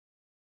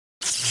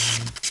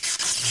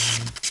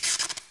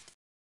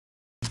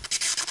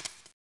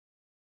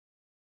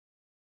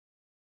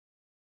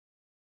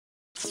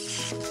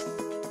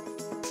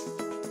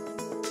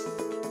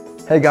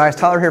Hey guys,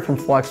 Tyler here from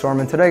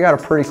FlexArm, and today I got a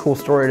pretty cool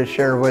story to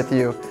share with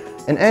you.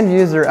 An end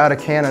user out of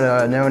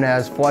Canada known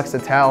as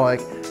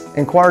Flexitallic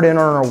inquired in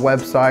on our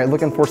website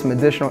looking for some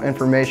additional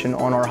information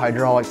on our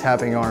hydraulic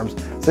tapping arms.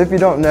 So if you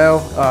don't know,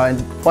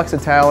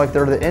 Flexitallic,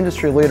 they're the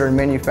industry leader in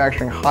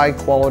manufacturing high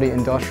quality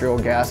industrial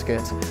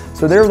gaskets.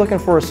 So they're looking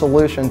for a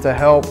solution to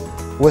help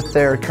with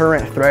their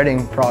current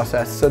threading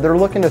process. So they're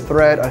looking to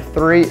thread a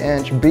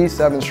 3-inch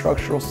B7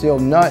 structural steel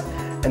nut,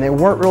 and they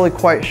weren't really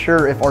quite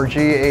sure if our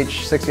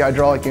GH60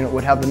 hydraulic unit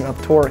would have enough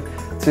torque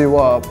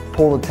to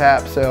pull the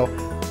tap. So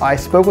I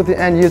spoke with the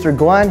end user,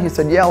 Glenn. He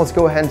said, yeah, let's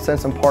go ahead and send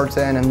some parts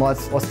in and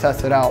let's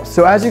test it out.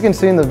 So as you can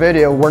see in the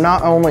video, we're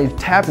not only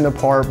tapping the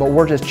part, but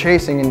we're just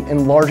chasing and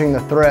enlarging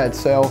the thread.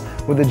 So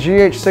with the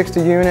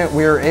GH60 unit,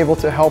 we were able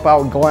to help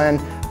out Glenn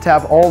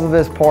tap all of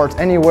his parts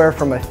anywhere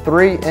from a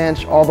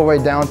 3-inch all the way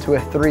down to a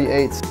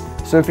 3/8.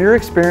 So if you're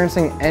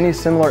experiencing any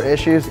similar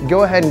issues,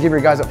 go ahead and give your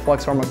guys at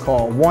FlexArm a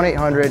call,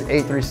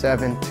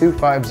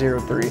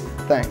 1-800-837-2503.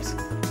 Thanks.